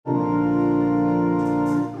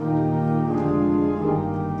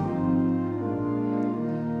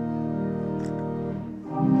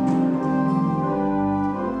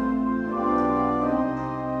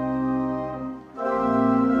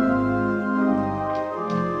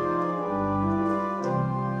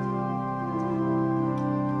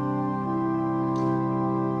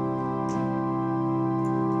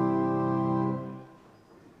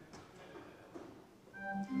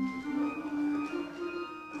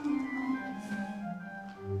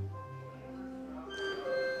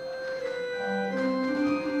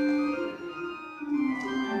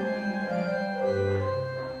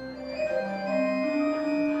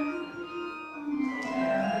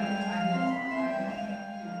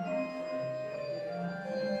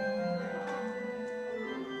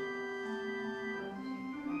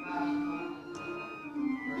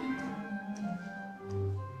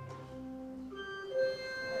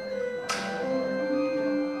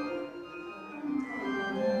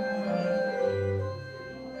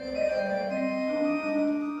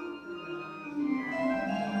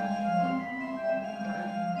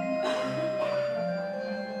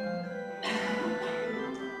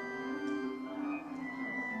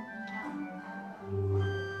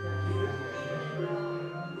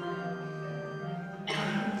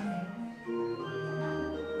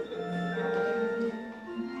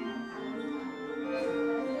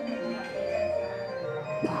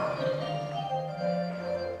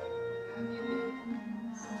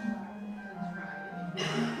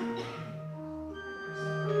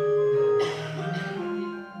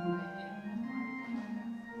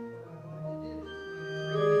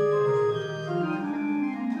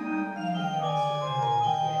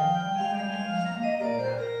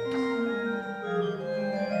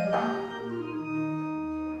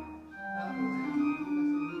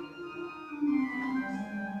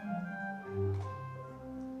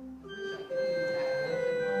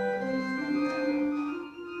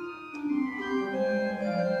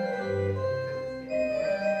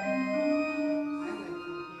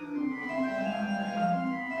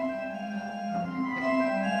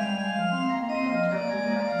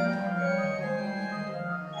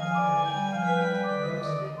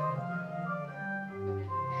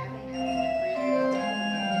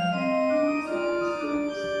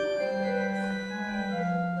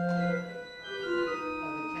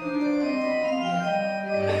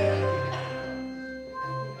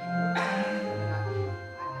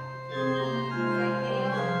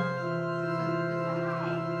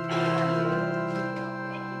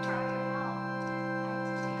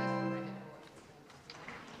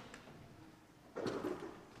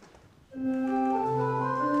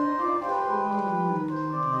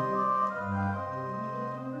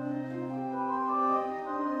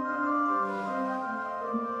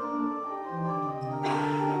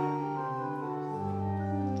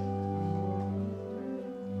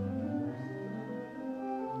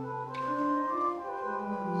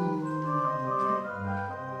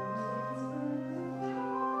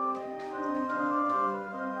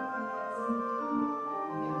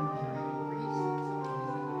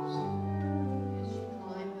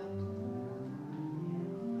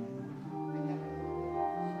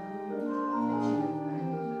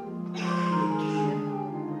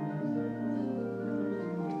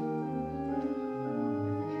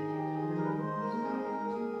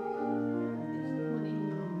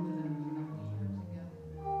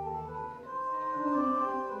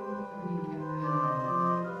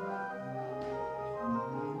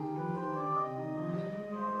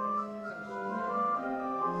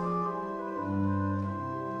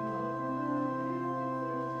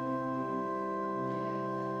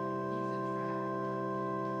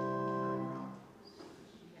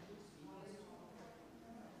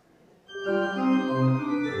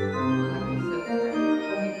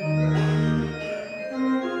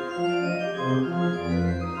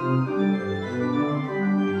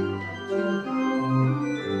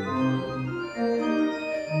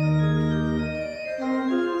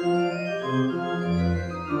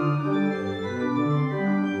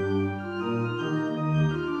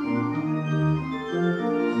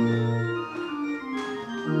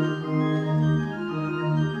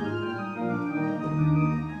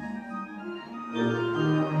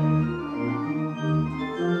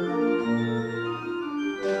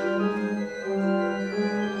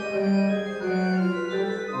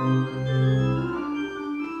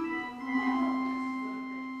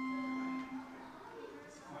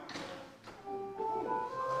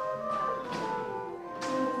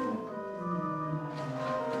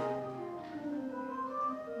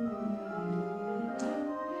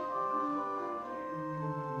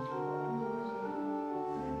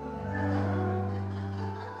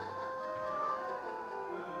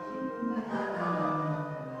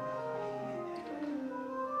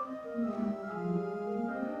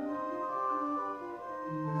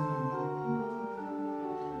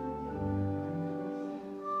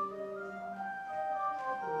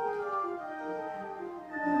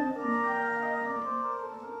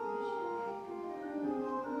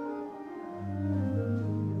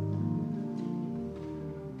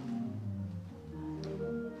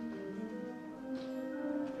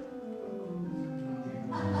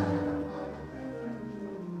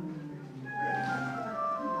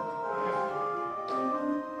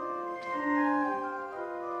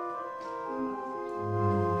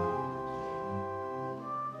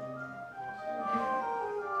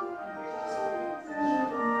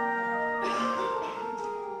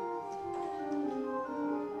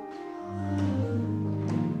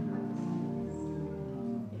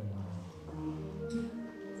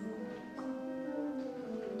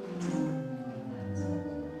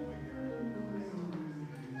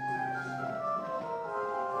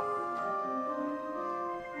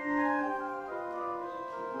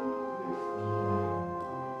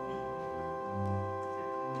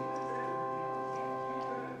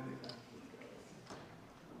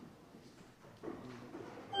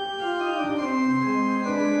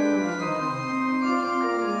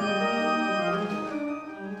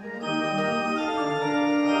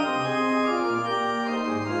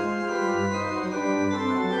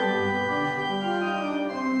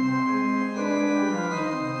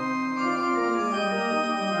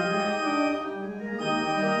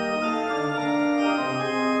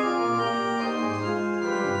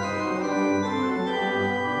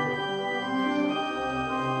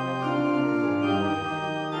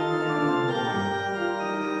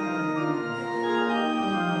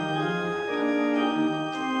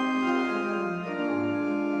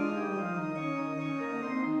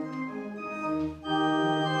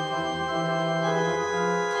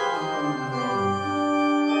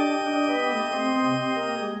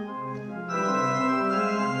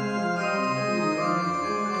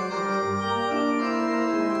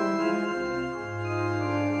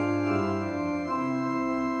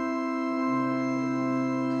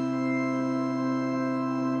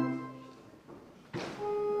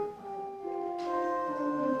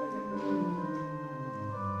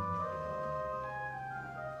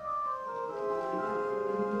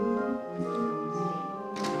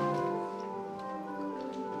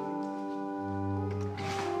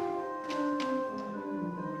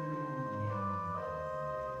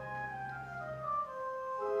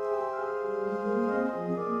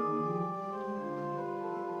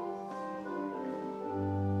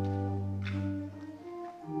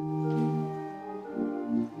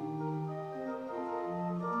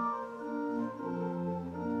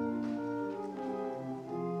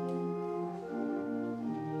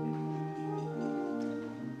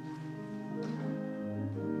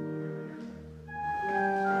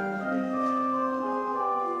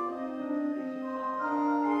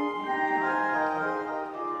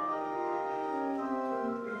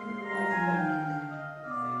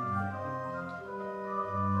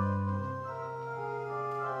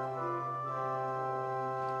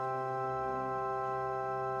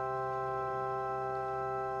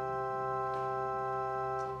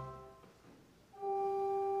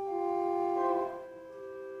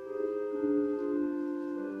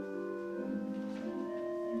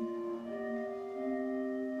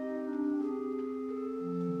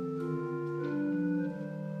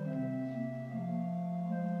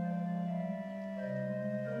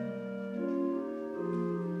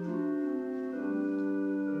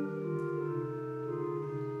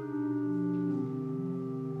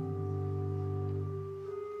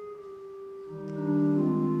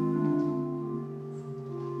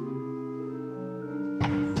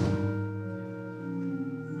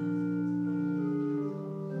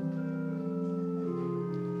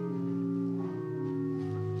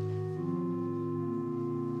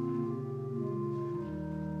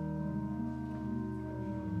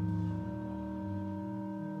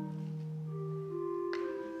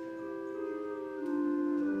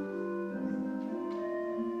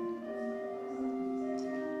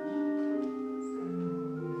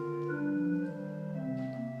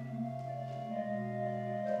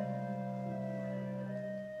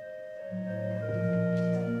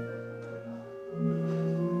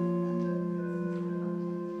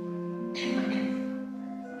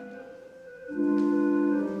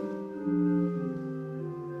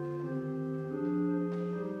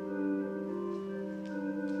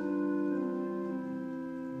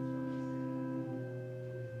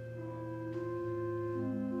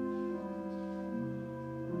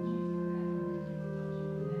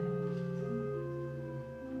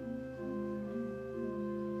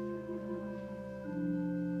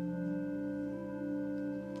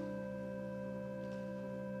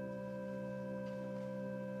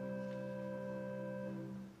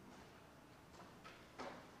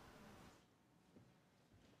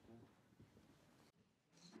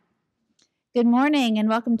Good morning and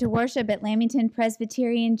welcome to worship at Lamington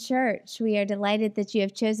Presbyterian Church. We are delighted that you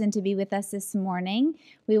have chosen to be with us this morning.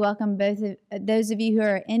 We welcome those of you who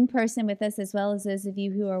are in person with us as well as those of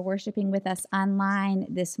you who are worshiping with us online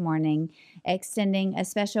this morning, extending a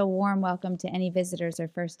special warm welcome to any visitors or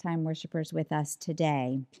first-time worshipers with us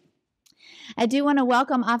today. I do want to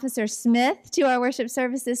welcome Officer Smith to our worship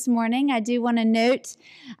service this morning. I do want to note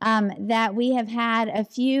that we have had a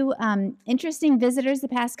few interesting visitors the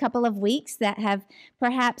past couple of weeks that have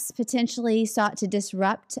perhaps potentially sought to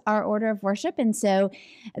disrupt our order of worship. And so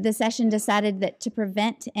the session decided that to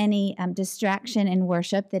prevent any distraction in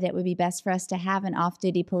worship, that it would be best for us to have an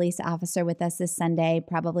off-duty police officer with us this Sunday,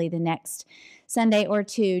 probably the next Sunday or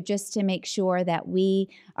two, just to make sure that we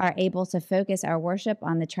are able to focus our worship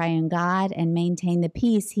on the triune God and maintain the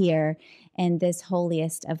peace here in this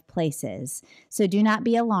holiest of places. So do not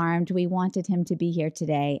be alarmed. We wanted him to be here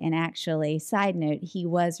today. And actually, side note, he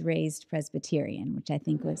was raised Presbyterian, which I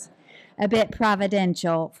think was a bit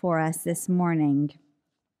providential for us this morning.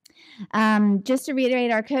 Just to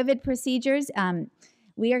reiterate our COVID procedures,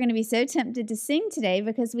 we are going to be so tempted to sing today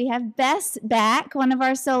because we have Bess back, one of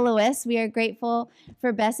our soloists. We are grateful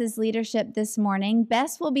for Bess's leadership this morning.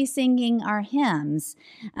 Bess will be singing our hymns.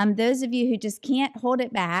 Those of you who just can't hold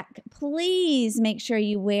it back, please make sure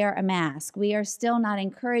you wear a mask. We are still not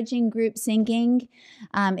encouraging group singing.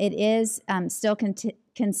 It is still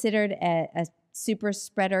considered a super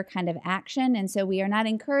spreader kind of action. And so we are not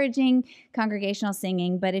encouraging congregational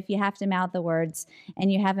singing, but if you have to mouth the words and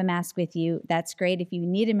you have a mask with you, that's great. If you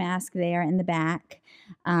need a mask, they are in the back.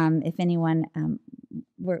 If anyone,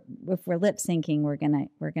 if we're lip syncing,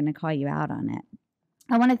 we're gonna call you out on it.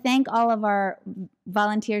 I want to thank all of our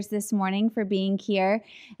volunteers this morning for being here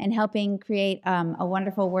and helping create a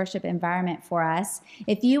wonderful worship environment for us.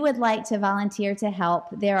 If you would like to volunteer to help,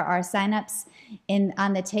 there are signups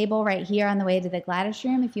on the table right here on the way to the Gladys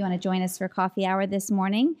room if you want to join us for coffee hour this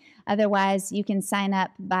morning. Otherwise, you can sign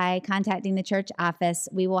up by contacting the church office.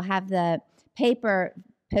 We will have the paper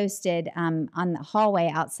posted on the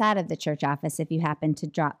hallway outside of the church office if you happen to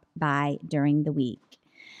drop by during the week.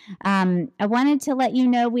 I wanted to let you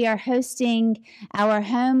know we are hosting our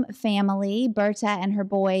home family, Berta and her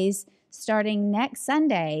boys, starting next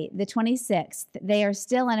Sunday, the 26th. They are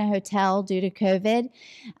still in a hotel due to COVID,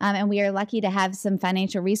 and we are lucky to have some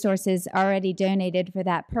financial resources already donated for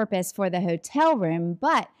that purpose for the hotel room,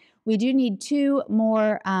 but we do need two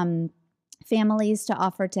more families to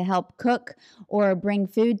offer to help cook or bring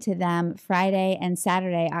food to them Friday and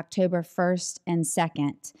Saturday, October 1st and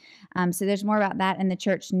 2nd. So there's more about that in the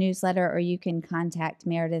church newsletter, or you can contact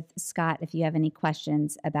Meredith Scott if you have any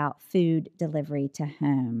questions about food delivery to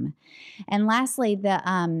home. And lastly,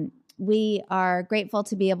 we are grateful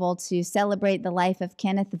to be able to celebrate the life of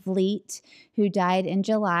Kenneth Vliet, who died in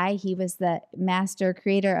July. He was the master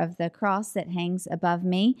creator of the cross that hangs above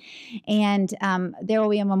me. And there will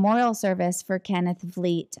be a memorial service for Kenneth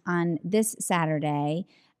Vliet on this Saturday.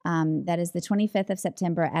 That is the 25th of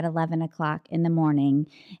September at 11 o'clock in the morning.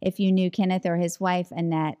 If you knew Kenneth or his wife,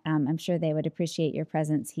 Annette, I'm sure they would appreciate your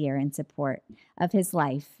presence here in support of his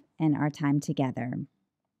life and our time together.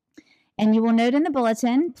 And you will note in the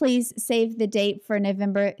bulletin, please save the date for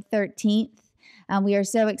November 13th. We are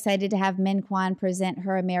so excited to have Min Kwan present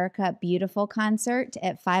her America Beautiful concert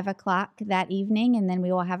at 5 o'clock that evening, and then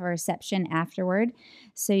we will have a reception afterward.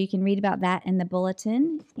 So you can read about that in the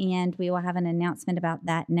bulletin, and we will have an announcement about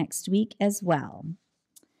that next week as well.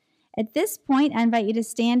 At this point, I invite you to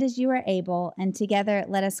stand as you are able, and together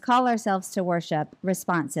let us call ourselves to worship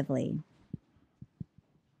responsively.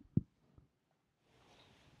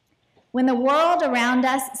 When the world around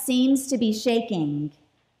us seems to be shaking,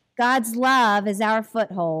 God's love is our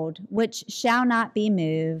foothold, which shall not be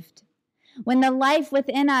moved. When the life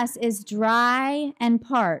within us is dry and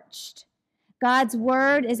parched, God's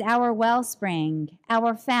word is our wellspring,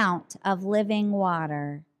 our fount of living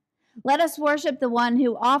water. Let us worship the one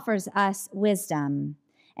who offers us wisdom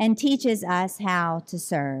and teaches us how to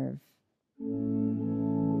serve.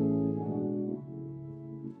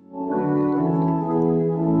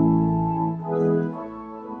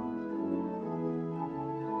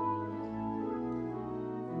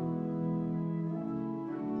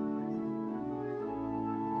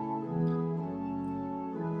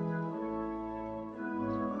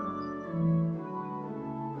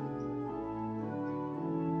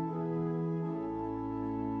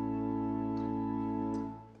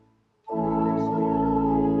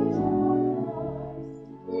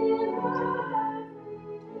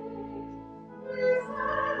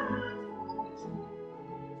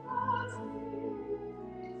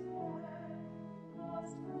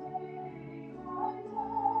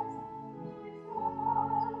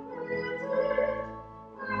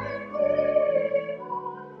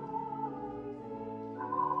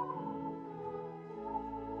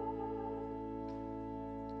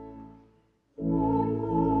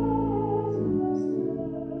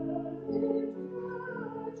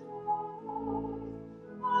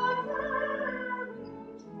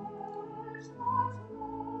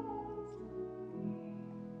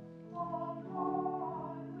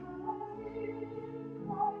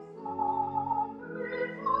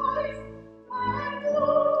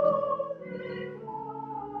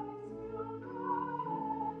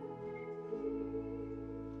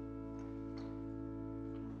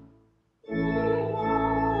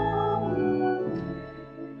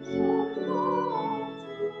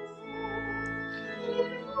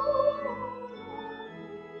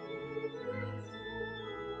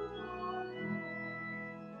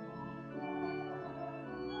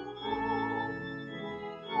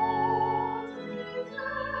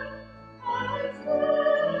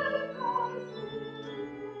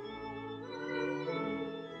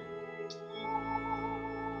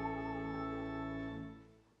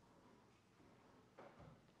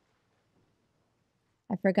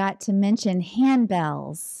 forgot to mention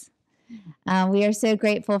handbells. We are so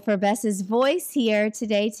grateful for Bess's voice here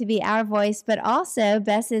today to be our voice, but also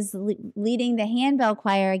Bess is leading the handbell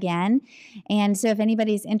choir again. And so if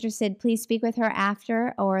anybody's interested, please speak with her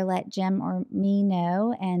after or let Jim or me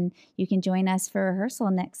know, and you can join us for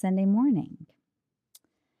rehearsal next Sunday morning.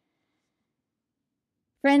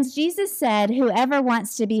 Friends, Jesus said, "Whoever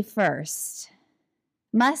wants to be first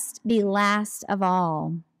must be last of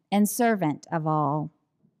all and servant of all."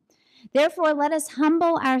 Therefore, let us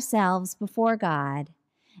humble ourselves before God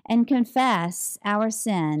and confess our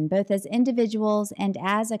sin, both as individuals and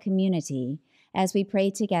as a community, as we pray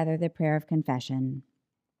together the prayer of confession.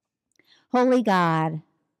 Holy God,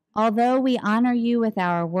 although we honor you with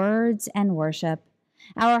our words and worship,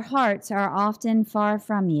 our hearts are often far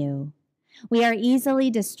from you. We are easily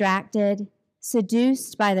distracted,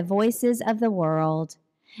 seduced by the voices of the world,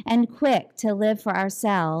 and quick to live for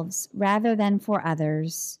ourselves rather than for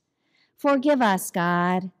others. Forgive us,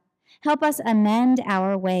 God. Help us amend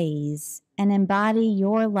our ways and embody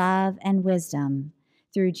your love and wisdom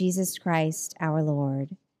through Jesus Christ our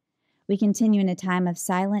Lord. We continue in a time of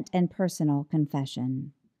silent and personal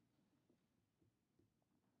confession.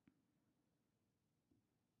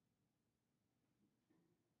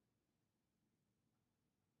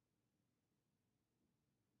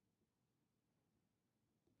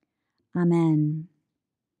 Amen.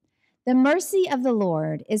 The mercy of the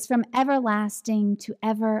Lord is from everlasting to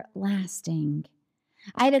everlasting.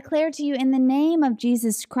 I declare to you in the name of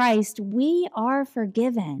Jesus Christ, we are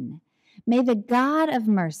forgiven. May the God of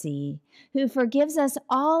mercy, who forgives us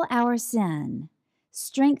all our sin,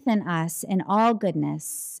 strengthen us in all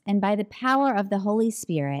goodness, and by the power of the Holy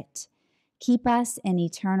Spirit, keep us in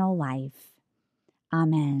eternal life.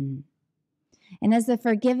 Amen. And as the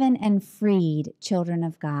forgiven and freed children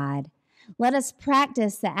of God, let us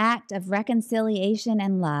practice the act of reconciliation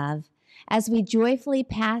and love as we joyfully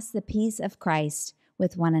pass the peace of Christ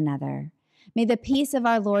with one another. May the peace of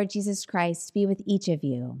our Lord Jesus Christ be with each of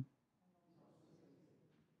you.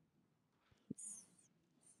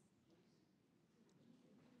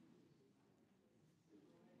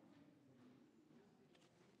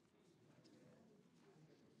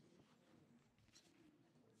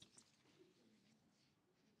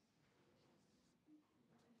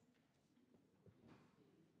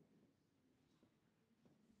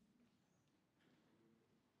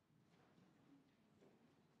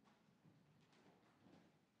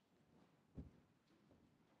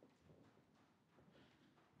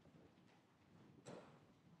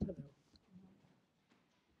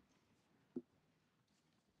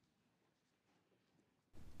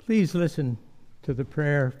 Please listen to the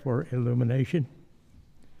prayer for illumination.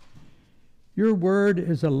 Your word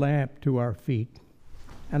is a lamp to our feet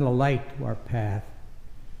and a light to our path.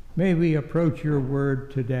 May we approach your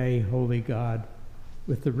word today, Holy God,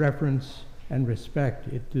 with the reverence and respect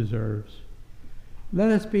it deserves. Let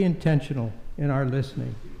us be intentional in our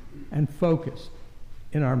listening and focused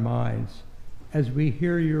in our minds as we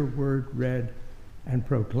hear your word read and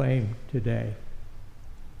proclaimed today.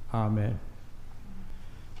 Amen.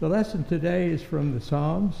 The lesson today is from the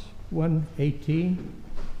Psalms 118,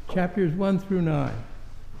 chapters 1 through 9.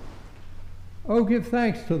 Oh, give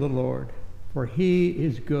thanks to the Lord, for he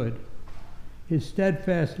is good. His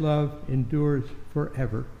steadfast love endures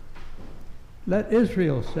forever. Let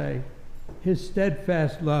Israel say, his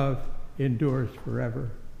steadfast love endures forever.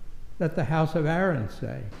 Let the house of Aaron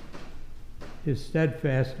say, his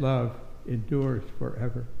steadfast love endures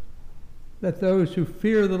forever. Let those who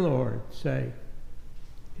fear the Lord say,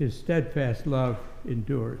 his steadfast love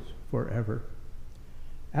endures forever.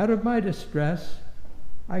 Out of my distress,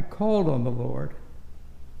 I called on the Lord.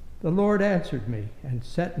 The Lord answered me and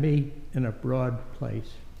set me in a broad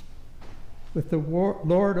place. With the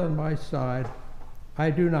Lord on my side, I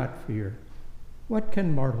do not fear. What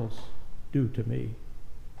can mortals do to me?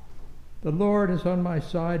 The Lord is on my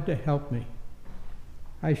side to help me.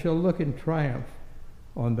 I shall look in triumph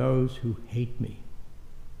on those who hate me.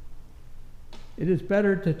 It is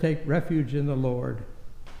better to take refuge in the Lord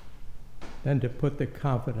than to put the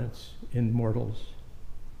confidence in mortals.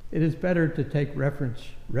 It is better to take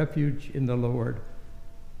refuge in the Lord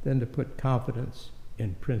than to put confidence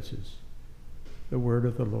in princes. The word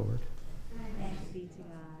of the Lord. Thanks be to God.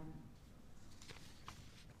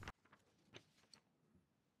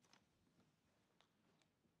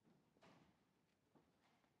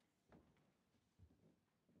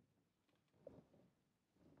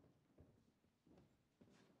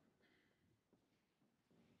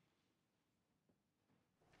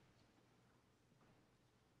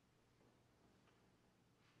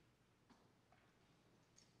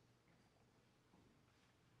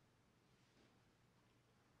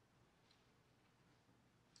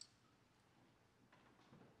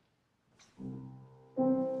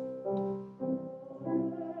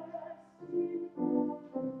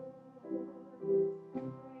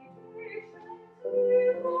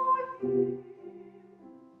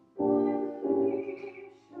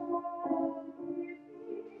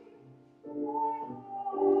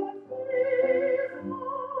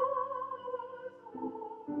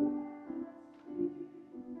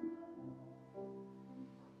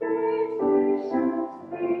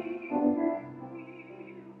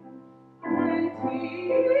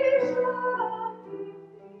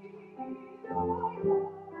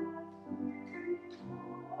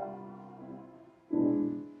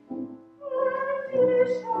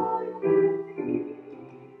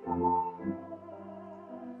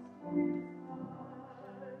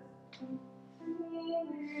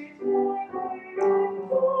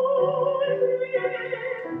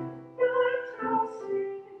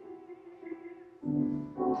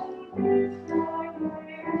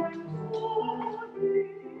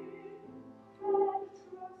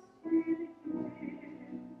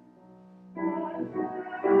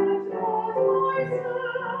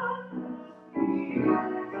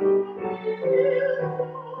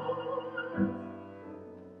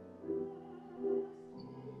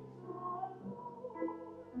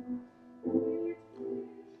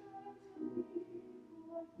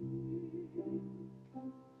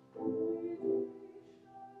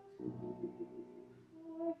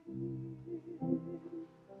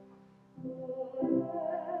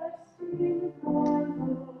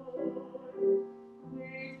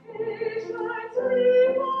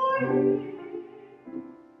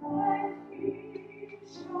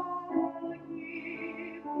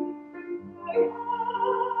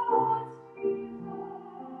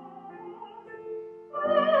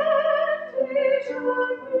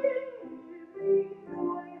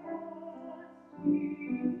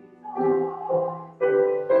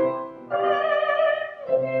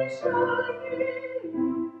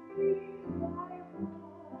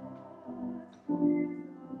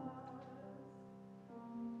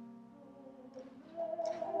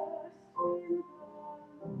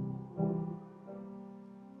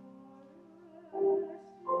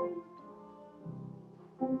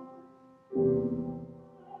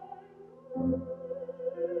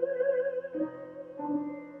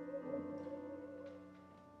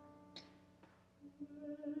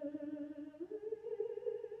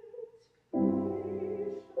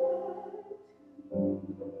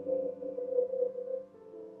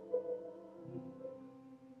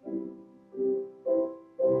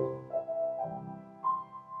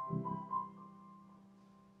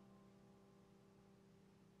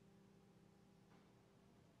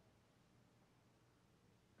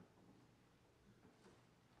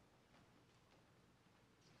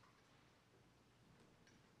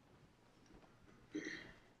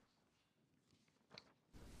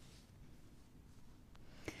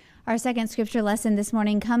 Our second scripture lesson this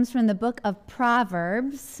morning comes from the book of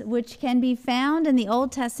Proverbs, which can be found in the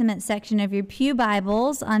Old Testament section of your pew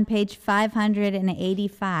Bibles on page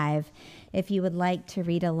 585, if you would like to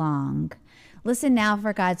read along. Listen now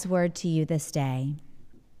for God's word to you this day.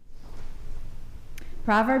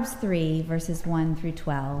 Proverbs 3, verses 1 through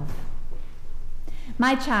 12.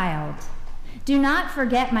 My child, do not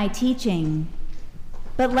forget my teaching,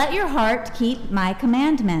 but let your heart keep my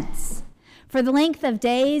commandments. For the length of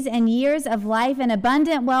days and years of life and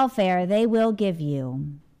abundant welfare they will give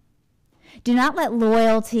you. Do not let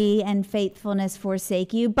loyalty and faithfulness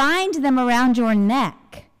forsake you. Bind them around your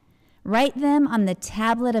neck. Write them on the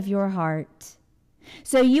tablet of your heart.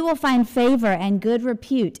 So you will find favor and good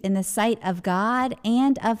repute in the sight of God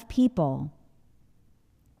and of people.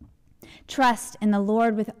 Trust in the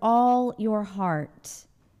Lord with all your heart,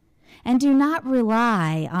 and do not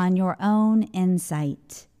rely on your own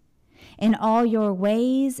insight. In all your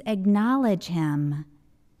ways acknowledge him,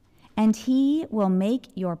 and he will make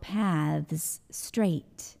your paths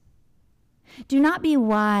straight. Do not be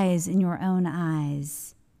wise in your own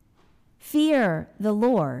eyes. Fear the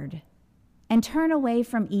Lord and turn away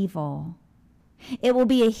from evil. It will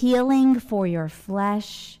be a healing for your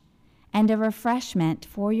flesh and a refreshment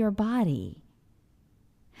for your body.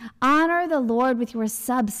 Honor the Lord with your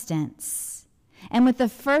substance and with the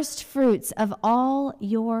first fruits of all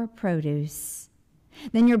your produce.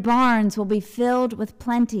 Then your barns will be filled with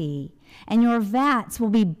plenty, and your vats will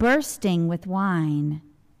be bursting with wine.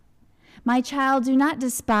 My child, do not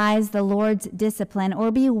despise the Lord's discipline or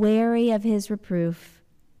be wary of his reproof.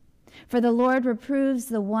 For the Lord reproves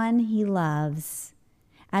the one he loves,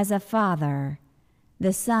 as a father,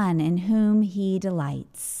 the son in whom he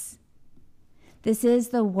delights. This is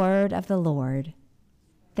the word of the Lord.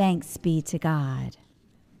 Thanks be to God.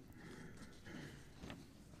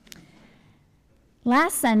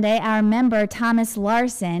 Last Sunday, our member Thomas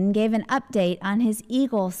Larson gave an update on his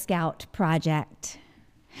Eagle Scout project.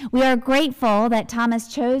 We are grateful that Thomas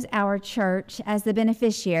chose our church as the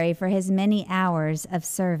beneficiary for his many hours of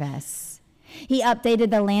service. He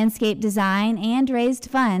updated the landscape design and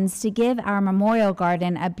raised funds to give our memorial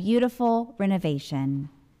garden a beautiful renovation.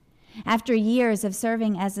 After years of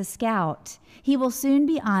serving as a scout, he will soon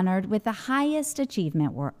be honored with the highest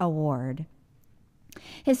achievement award.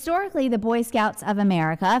 Historically, the Boy Scouts of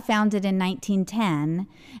America, founded in 1910,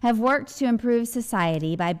 have worked to improve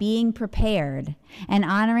society by being prepared and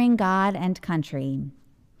honoring God and country.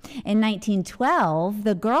 In 1912,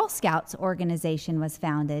 the Girl Scouts organization was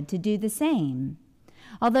founded to do the same.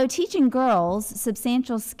 Although teaching girls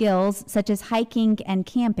substantial skills such as hiking and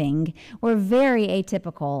camping were very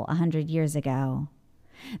atypical 100 years ago.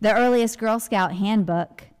 The earliest Girl Scout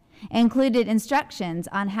handbook included instructions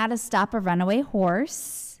on how to stop a runaway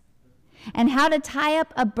horse and how to tie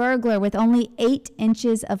up a burglar with only 8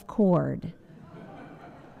 inches of cord.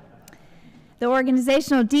 The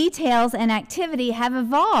organizational details and activity have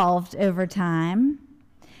evolved over time,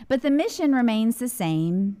 but the mission remains the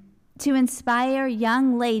same: to inspire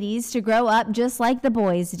young ladies to grow up just like the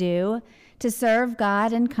boys do, to serve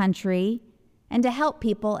God and country, and to help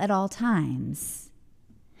people at all times.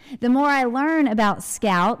 The more I learn about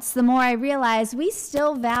Scouts, the more I realize we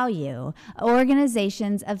still value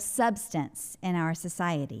organizations of substance in our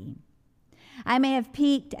society. I may have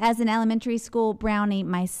peaked as an elementary school brownie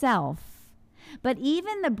myself, but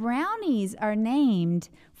even the brownies are named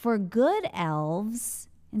for good elves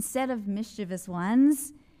instead of mischievous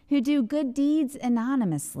ones who do good deeds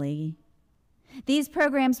anonymously. These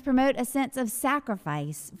programs promote a sense of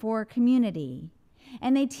sacrifice for community,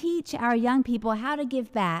 and they teach our young people how to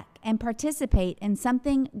give back and participate in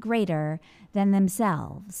something greater than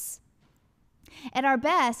themselves. At our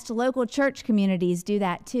best, local church communities do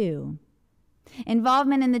that too.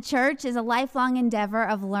 Involvement in the church is a lifelong endeavor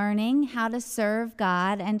of learning how to serve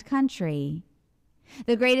God and country.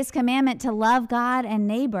 The greatest commandment to love God and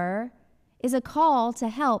neighbor is a call to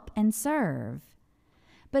help and serve.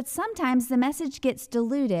 But sometimes the message gets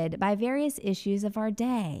diluted by various issues of our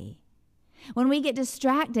day. When we get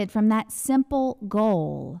distracted from that simple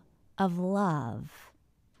goal of love,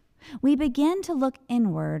 we begin to look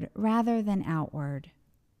inward rather than outward.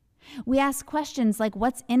 We ask questions like,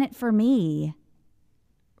 what's in it for me?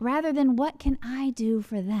 Rather than what can I do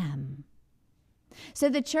for them? So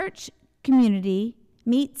the church community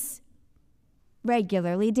meets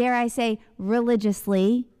regularly, dare I say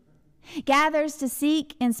religiously, gathers to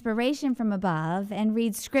seek inspiration from above and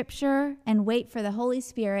read scripture and wait for the Holy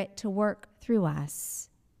Spirit to work through us.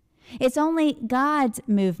 It's only God's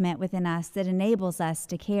movement within us that enables us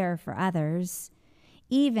to care for others,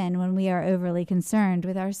 even when we are overly concerned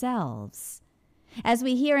with ourselves. As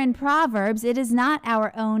we hear in Proverbs, it is not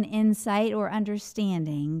our own insight or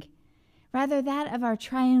understanding, rather that of our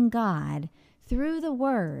triune God through the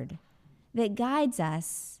Word that guides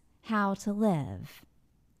us how to live.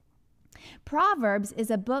 Proverbs is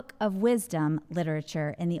a book of wisdom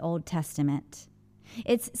literature in the Old Testament.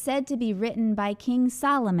 It's said to be written by King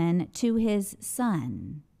Solomon to his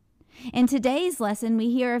son. In today's lesson, we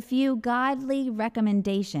hear a few godly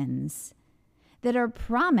recommendations that are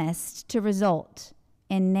promised to result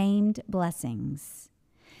in named blessings.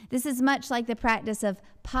 This is much like the practice of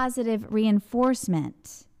positive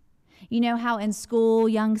reinforcement. You know how in school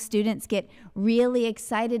young students get really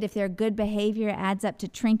excited if their good behavior adds up to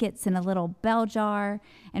trinkets in a little bell jar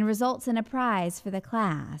and results in a prize for the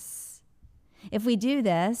class. If we do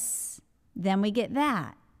this, then we get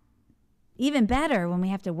that. Even better when we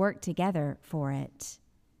have to work together for it.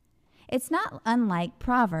 It's not unlike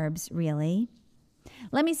Proverbs, really.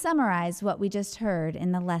 Let me summarize what we just heard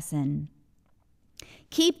in the lesson.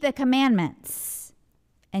 Keep the commandments,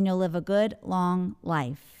 and you'll live a good, long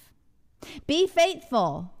life. Be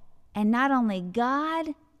faithful, and not only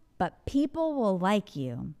God, but people will like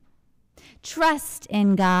you. Trust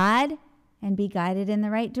in God, and be guided in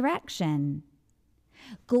the right direction.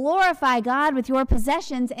 Glorify God with your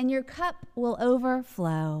possessions, and your cup will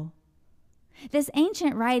overflow. This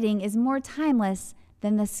ancient writing is more timeless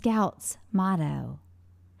than the Scouts' motto.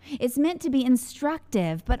 It's meant to be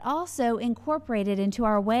instructive, but also incorporated into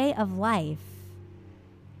our way of life,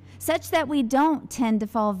 such that we don't tend to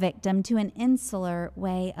fall victim to an insular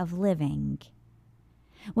way of living.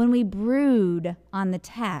 When we brood on the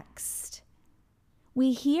text,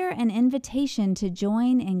 we hear an invitation to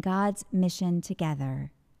join in God's mission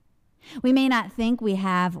together. We may not think we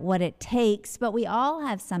have what it takes, but we all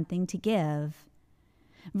have something to give.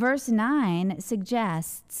 Verse 9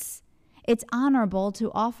 suggests it's honorable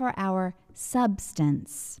to offer our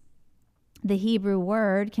substance. The Hebrew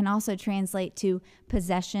word can also translate to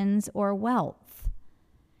possessions or wealth.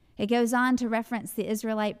 It goes on to reference the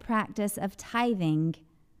Israelite practice of tithing,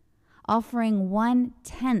 offering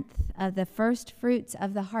 1/10 of the first fruits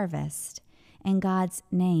of the harvest in God's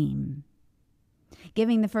name.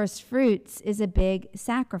 Giving the first fruits is a big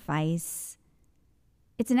sacrifice.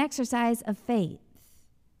 It's an exercise of faith.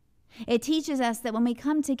 It teaches us that when we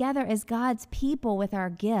come together as God's people with our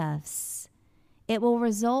gifts, it will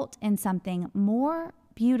result in something more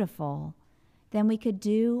beautiful than we could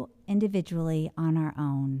do individually on our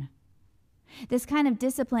own. This kind of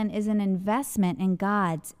discipline is an investment in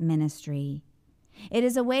God's ministry. It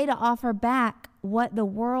is a way to offer back what the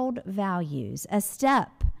world values, a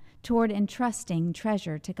step toward entrusting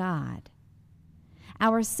treasure to God.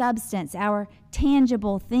 Our substance, our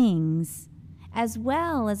tangible things, as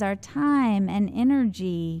well as our time and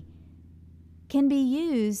energy, can be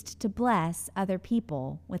used to bless other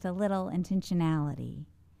people with a little intentionality.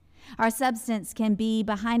 Our substance can be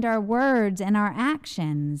behind our words and our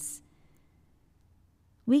actions.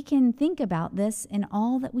 We can think about this in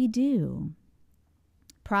all that we do.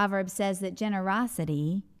 Proverbs says that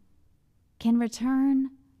generosity can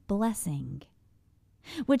return blessing,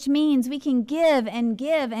 which means we can give and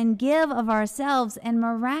give and give of ourselves, and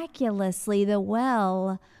miraculously the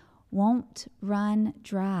well won't run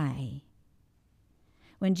dry.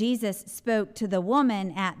 When Jesus spoke to the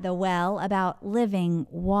woman at the well about living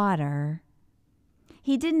water,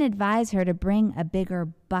 he didn't advise her to bring a bigger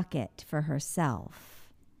bucket for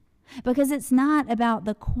herself, because it's not about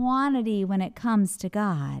the quantity when it comes to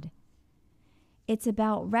God. It's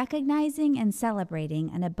about recognizing and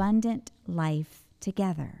celebrating an abundant life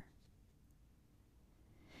together.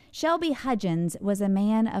 Shelby Hudgens was a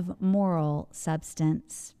man of moral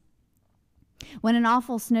substance. When an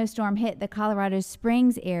awful snowstorm hit the Colorado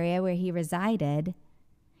Springs area where he resided,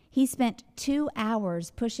 he spent 2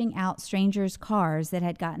 hours pushing out strangers' cars that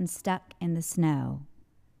had gotten stuck in the snow.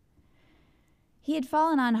 He had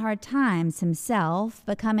fallen on hard times himself,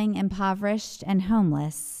 becoming impoverished and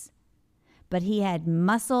homeless, but he had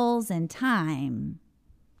muscles and time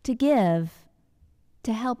to give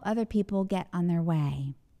to help other people get on their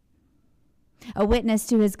way. A witness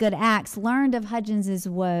to his good acts learned of Hudgens'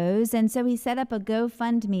 woes, and so he set up a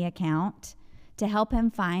GoFundMe account to help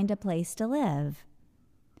him find a place to live.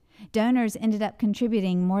 Donors ended up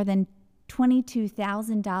contributing more than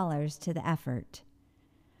 $22,000 to the effort.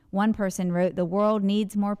 One person wrote, "The world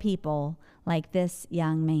needs more people like this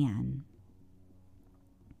young man."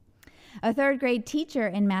 A third-grade teacher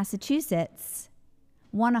in Massachusetts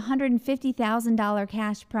won a $150,000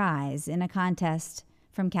 cash prize in a contest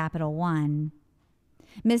from Capital One.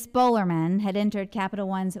 Miss Bolerman had entered Capital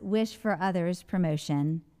One's Wish for Others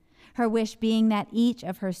promotion, her wish being that each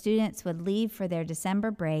of her students would leave for their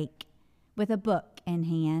December break with a book in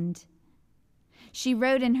hand. She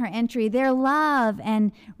wrote in her entry, their love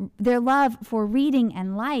for reading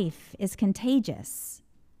and life is contagious.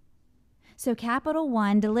 So Capital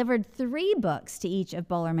One delivered 3 books to each of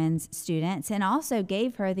Bolerman's students and also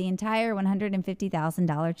gave her the entire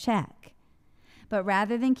 $150,000 check. But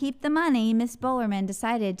rather than keep the money, Miss Bolerman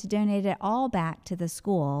decided to donate it all back to the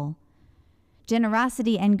school.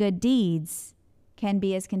 Generosity and good deeds can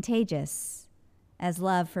be as contagious as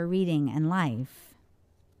love for reading and life.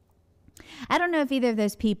 I don't know if either of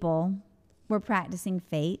those people were practicing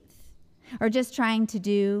faith or just trying to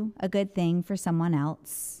do a good thing for someone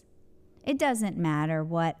else. It doesn't matter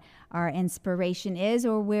what our inspiration is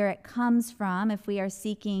or where it comes from if we are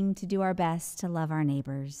seeking to do our best to love our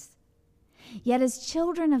neighbors. Yet as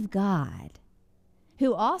children of God,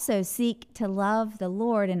 who also seek to love the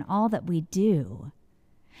Lord in all that we do,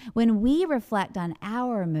 when we reflect on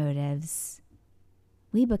our motives,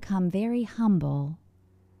 we become very humble.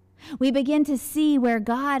 We begin to see where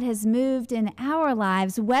God has moved in our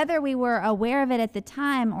lives, whether we were aware of it at the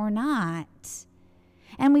time or not.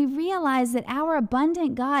 And we realize that our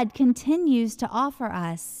abundant God continues to offer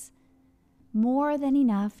us more than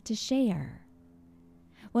enough to share.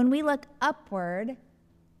 When we look upward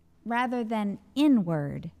rather than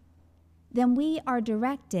inward, then we are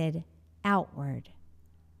directed outward.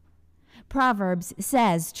 Proverbs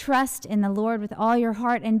says, "Trust in the Lord with all your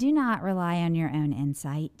heart and do not rely on your own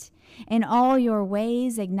insight. In all your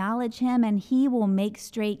ways acknowledge him, and he will make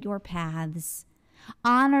straight your paths.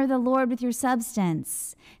 Honor the Lord with your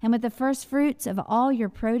substance and with the first fruits of all your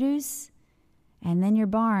produce, and then your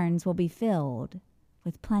barns will be filled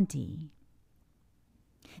with plenty."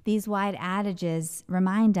 These wide adages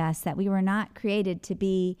remind us that we were not created to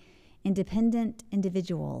be independent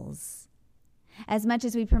individuals. As much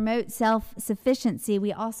as we promote self-sufficiency,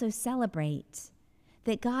 we also celebrate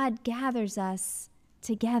that God gathers us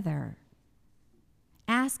together,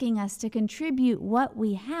 asking us to contribute what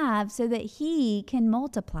we have so that He can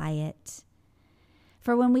multiply it.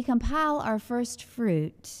 For when we compile our first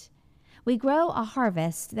fruit, we grow a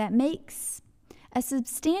harvest that makes a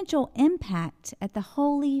substantial impact at the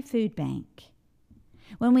Holy Food Bank.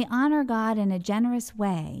 When we honor God in a generous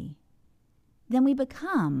way, then we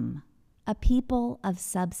become a people of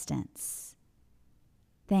substance.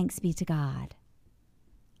 Thanks be to God.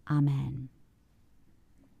 Amen.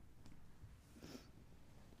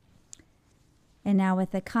 And now,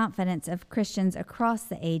 with the confidence of Christians across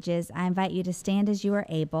the ages, I invite you to stand as you are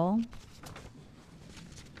able.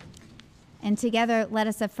 And together, let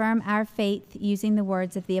us affirm our faith using the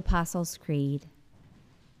words of the Apostles' Creed.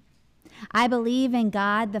 I believe in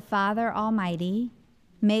God, the Father Almighty,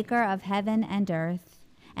 maker of heaven and earth,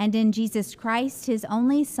 and in Jesus Christ, his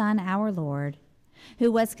only Son, our Lord,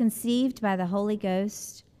 who was conceived by the Holy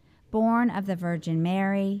Ghost, born of the Virgin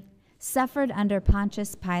Mary, suffered under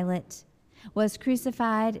Pontius Pilate, was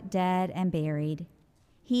crucified, dead, and buried.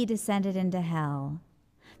 He descended into hell.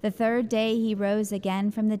 The third day he rose again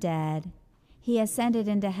from the dead. He ascended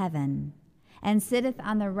into heaven, and sitteth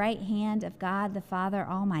on the right hand of God the Father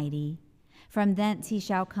Almighty. From thence he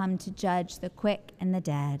shall come to judge the quick and the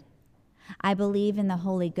dead. I believe in the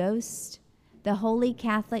Holy Ghost, the Holy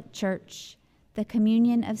Catholic Church, the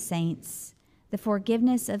communion of saints, the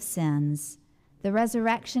forgiveness of sins, the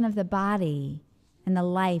resurrection of the body, and the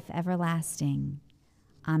life everlasting.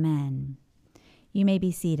 Amen. You may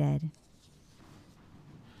be seated.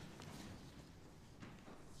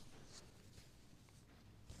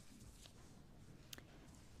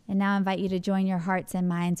 And now I invite you to join your hearts and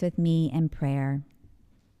minds with me in prayer.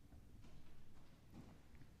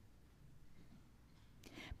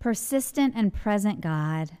 Persistent and present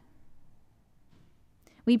God,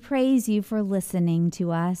 we praise you for listening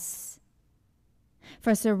to us,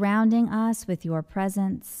 for surrounding us with your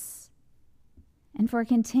presence, and for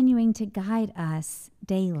continuing to guide us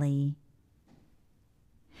daily.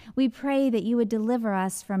 We pray that you would deliver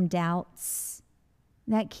us from doubts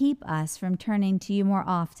that keep us from turning to you more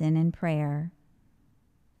often in prayer.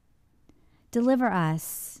 Deliver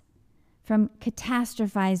us from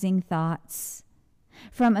catastrophizing thoughts,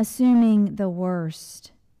 from assuming the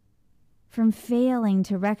worst, from failing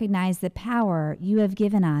to recognize the power you have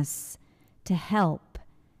given us to help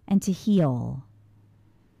and to heal.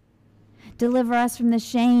 Deliver us from the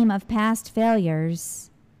shame of past failures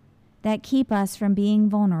that keep us from being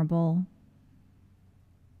vulnerable.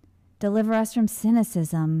 Deliver us from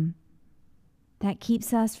cynicism that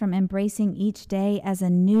keeps us from embracing each day as a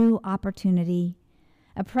new opportunity,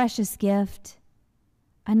 a precious gift,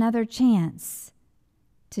 another chance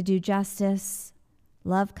to do justice,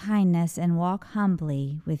 love kindness, and walk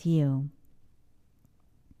humbly with you.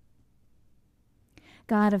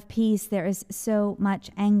 God of peace, there is so much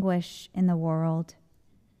anguish in the world.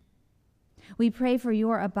 We pray for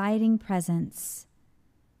your abiding presence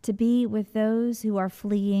to be with those who are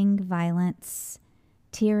fleeing violence,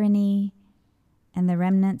 tyranny, and the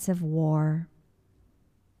remnants of war.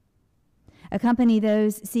 Accompany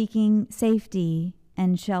those seeking safety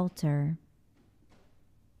and shelter.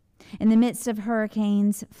 In the midst of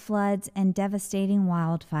hurricanes, floods, and devastating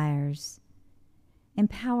wildfires,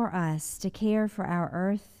 empower us to care for our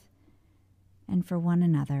earth and for one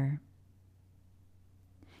another.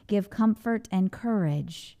 Give comfort and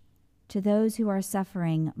courage to those who are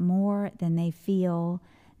suffering more than they feel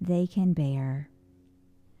they can bear,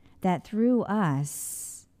 that through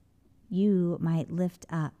us you might lift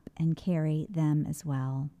up and carry them as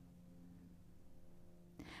well.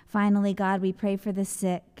 Finally, God, we pray for the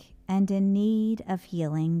sick and in need of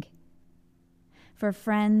healing, for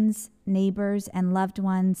friends, neighbors, and loved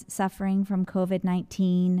ones suffering from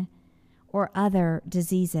COVID-19 or other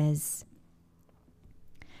diseases,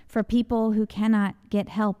 for people who cannot get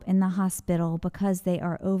help in the hospital because they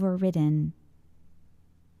are overridden,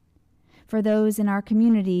 for those in our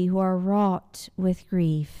community who are wrought with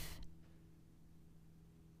grief.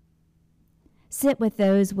 Sit with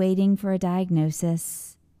those waiting for a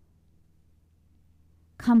diagnosis.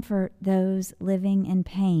 Comfort those living in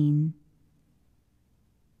pain.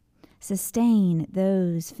 Sustain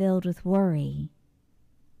those filled with worry.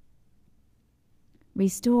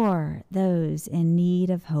 Restore those in need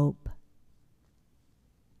of hope.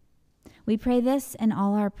 We pray this in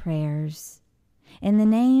all our prayers, in the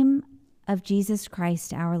name of Jesus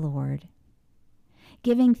Christ our Lord,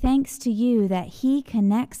 giving thanks to you that he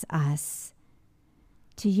connects us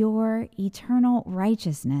to your eternal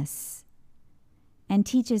righteousness and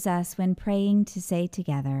teaches us when praying to say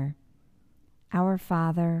together, Our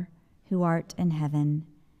Father, who art in heaven,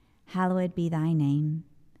 hallowed be thy name.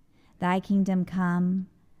 Thy kingdom come,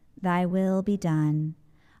 thy will be done,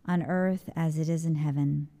 on earth as it is in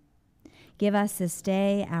heaven. Give us this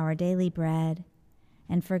day our daily bread,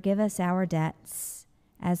 and forgive us our debts,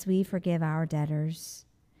 as we forgive our debtors.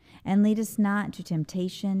 And lead us not into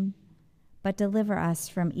temptation, but deliver us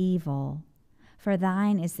from evil. For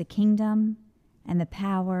thine is the kingdom, and the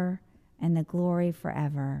power, and the glory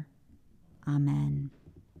forever. Amen.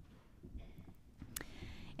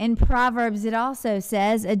 In Proverbs, it also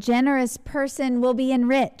says, a generous person will be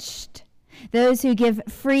enriched. Those who give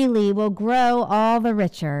freely will grow all the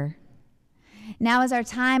richer. Now is our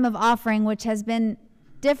time of offering, which has been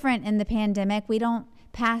different in the pandemic. We don't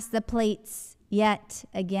pass the plates yet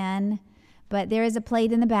again, but there is a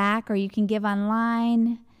plate in the back, or you can give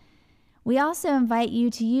online. We also invite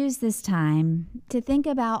you to use this time to think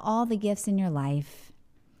about all the gifts in your life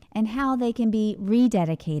and how they can be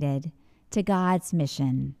rededicated to God's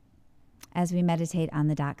mission as we meditate on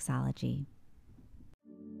the doxology.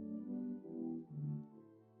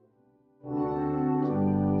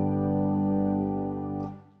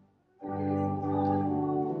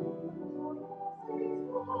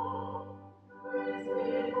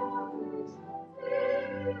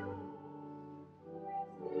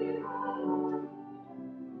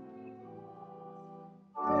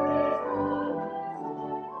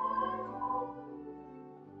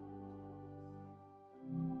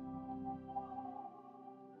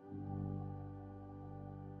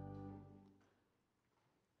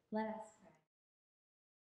 Let us pray.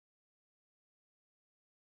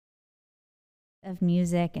 Of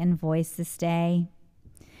music and voice this day.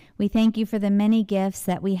 We thank you for the many gifts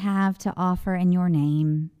that we have to offer in your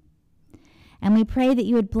name. And we pray that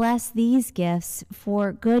you would bless these gifts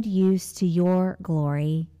for good use to your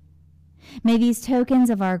glory. May these tokens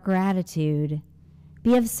of our gratitude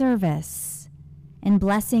be of service in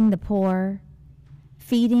blessing the poor,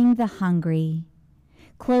 feeding the hungry,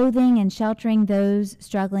 clothing and sheltering those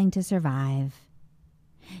struggling to survive.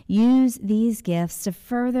 Use these gifts to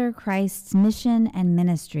further Christ's mission and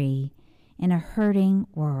ministry in a hurting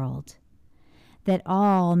world, that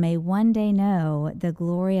all may one day know the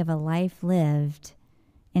glory of a life lived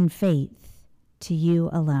in faith to you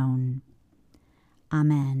alone.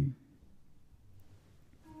 Amen.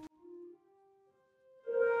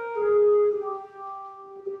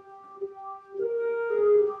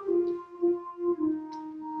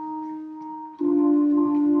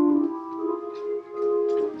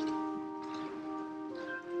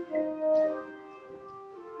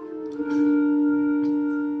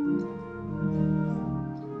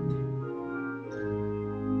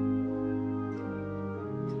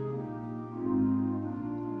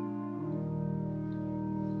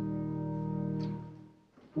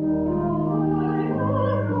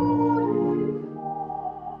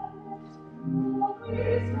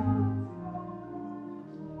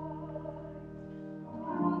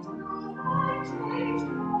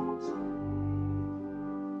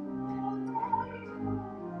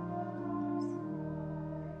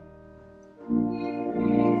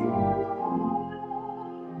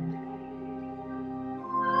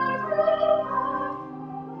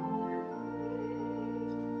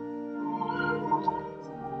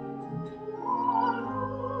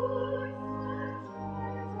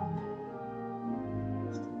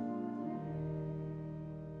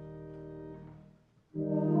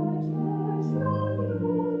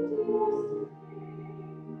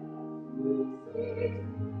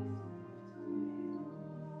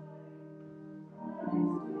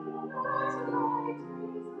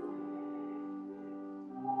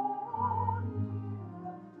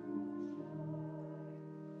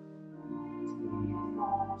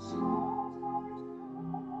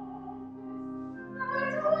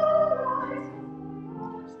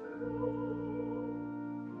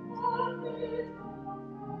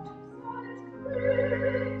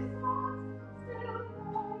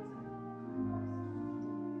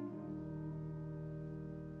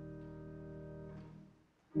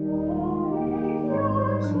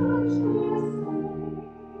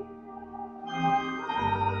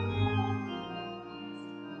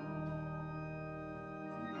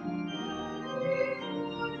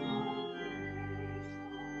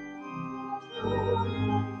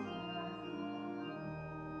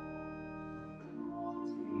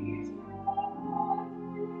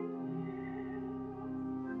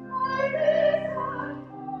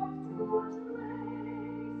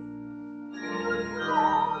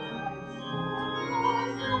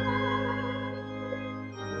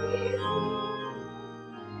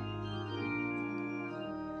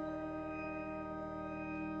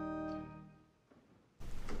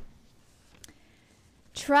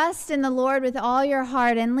 Trust in the Lord with all your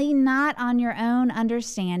heart and lean not on your own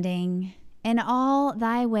understanding. In all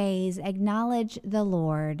thy ways acknowledge the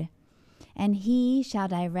Lord, and he shall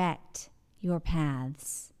direct your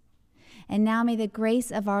paths. And now may the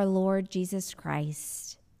grace of our Lord Jesus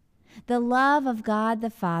Christ, the love of God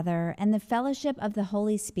the Father, and the fellowship of the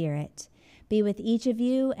Holy Spirit be with each of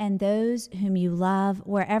you and those whom you love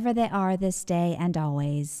wherever they are this day and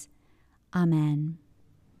always. Amen.